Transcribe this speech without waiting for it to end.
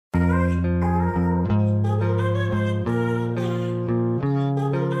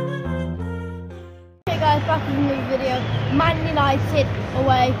back with another video. Man United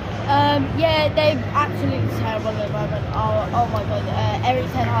away. Yeah, they're absolutely terrible at the moment. Oh my god,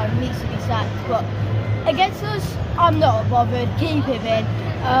 Eric Ten Hag needs to be sacked. But against us, I'm not bothered. Keep him in.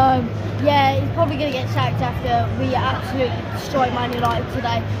 Yeah, he's probably going to get sacked after we absolutely destroy Man United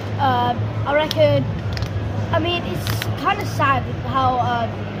today. I reckon. I mean, it's kind of sad how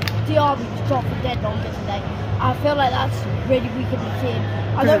Diarby was dropped for dead longer today. I feel like that's really weak in the team.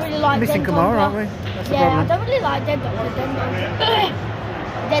 I don't really like missing Kamara, aren't we? That's the yeah, problem. I don't really like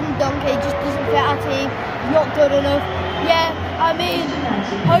Dendonk. He just doesn't fit our team. He's not good enough. Yeah, I mean,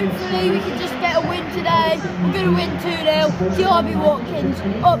 hopefully we can just get a win today. We're going to win 2-0. Diarby Watkins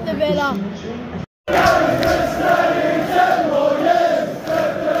up the Villa.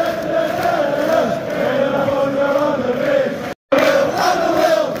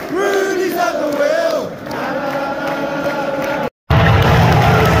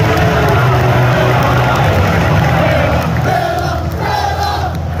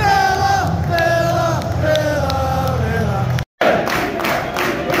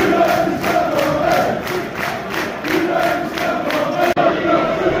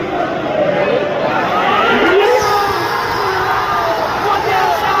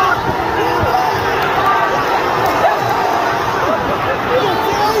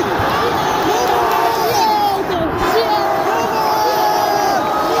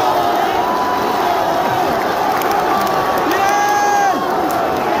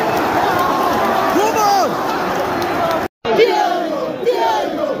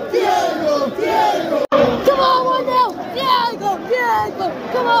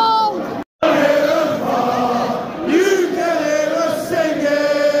 Come on! You can hear us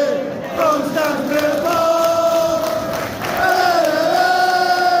singing from Stanfield Park.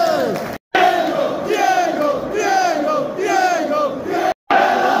 Diego, Diego, Diego, Diego, Diego.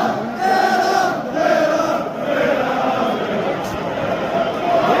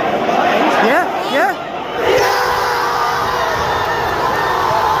 Yeah, yeah.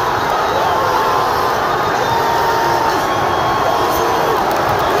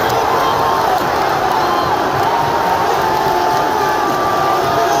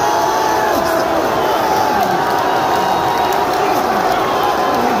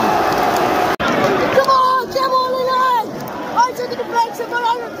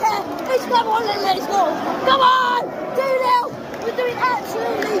 Come on! 2-0! We're doing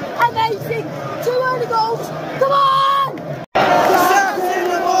absolutely amazing! 2 early goals! Come on! Sacked in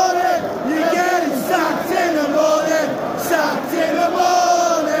the morning! You're getting sacked in the morning! Sacked in the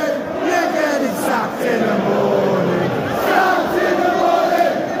morning! You're getting sacked in the morning! Sacked in the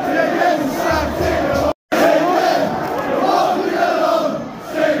morning! You're getting sacked in the morning! Walking along,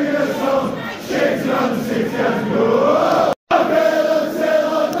 singing a song, 6 years ago.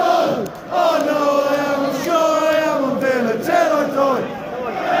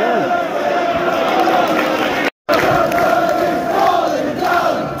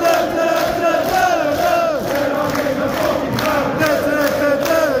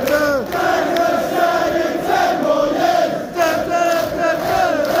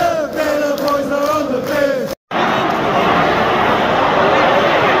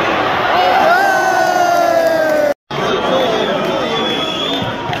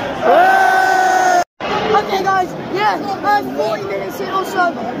 Okay guys, yeah, 40 minutes in or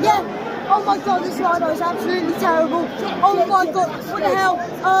so, yeah, oh my god, this line is absolutely terrible, oh my god, what the hell,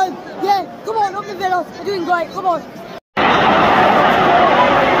 yeah, come on, up the Villa, we're doing great, come on.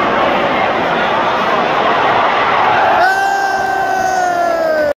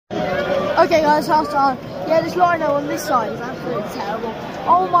 Okay guys, half time. Yeah, this line on this side is absolutely terrible.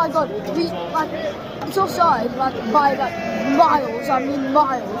 Oh my god, it's offside by miles, I mean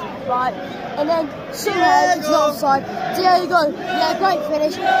miles, right? And then Sinhead is not offside. Diego, yeah, great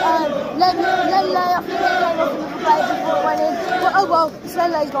finish. Lele, I think they came off the play before it went in. But oh well, it's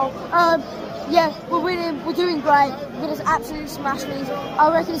Lele's goal. Yeah, we're winning, we're doing great. We're going to absolutely smash these. I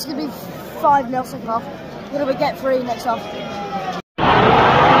reckon it's going to be 5-0 second half. We're going to get 3 next half.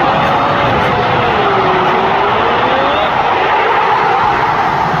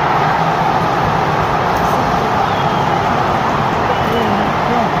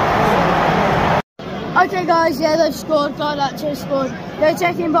 Okay guys, yeah, they've scored, garnacho scored. They're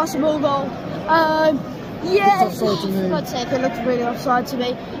checking possible goal. Yeah, I'd say it looks really offside to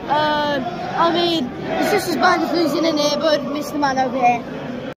me. I mean, it's just as bad as losing in here, but missed the man over here.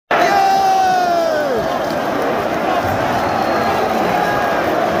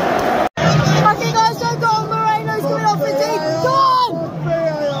 Okay guys, don't go on, Moreno's coming off the deep. Come on!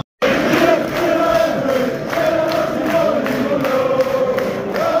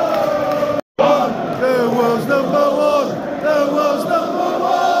 The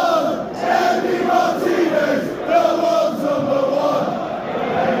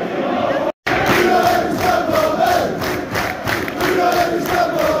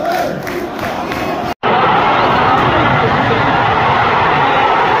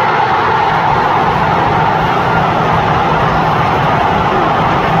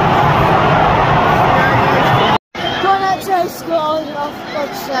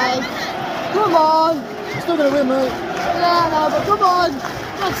going to win, mate. No, but come on.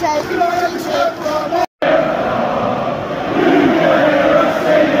 God's sake, clean sheet.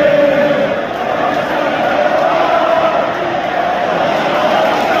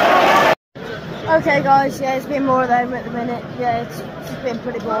 Okay guys, yeah, it's been more of them at the minute. Yeah, it's been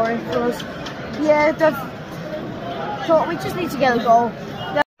pretty boring for us. Yeah, thought we just need to get a goal.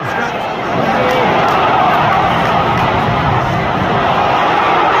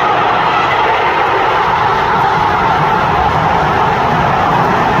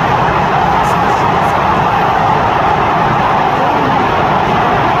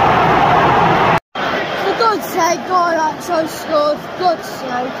 For God's sake, garnacho scored. For God's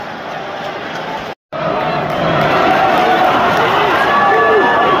sake.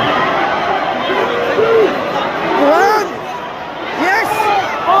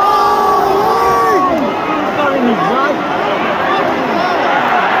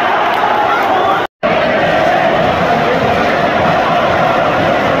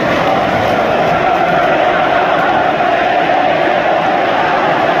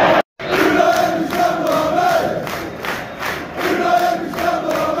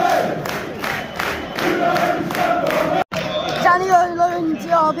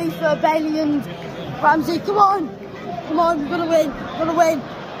 For Bailey and Ramsey, come on, we're gonna win.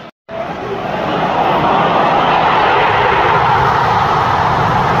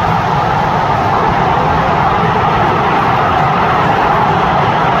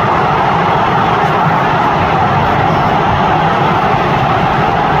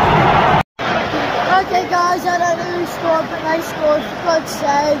 Okay guys, I don't know who scored, but they scored, for God's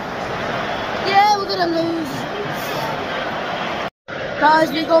sake. Yeah, we're gonna lose.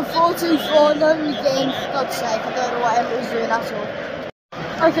 Guys, we got 4-2-4, no game, for God's sake, I don't know what everyone's doing at all.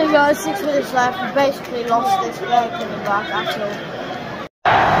 Okay guys, 6 minutes left, we basically lost this, we ain't coming back at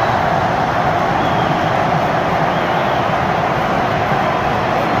all.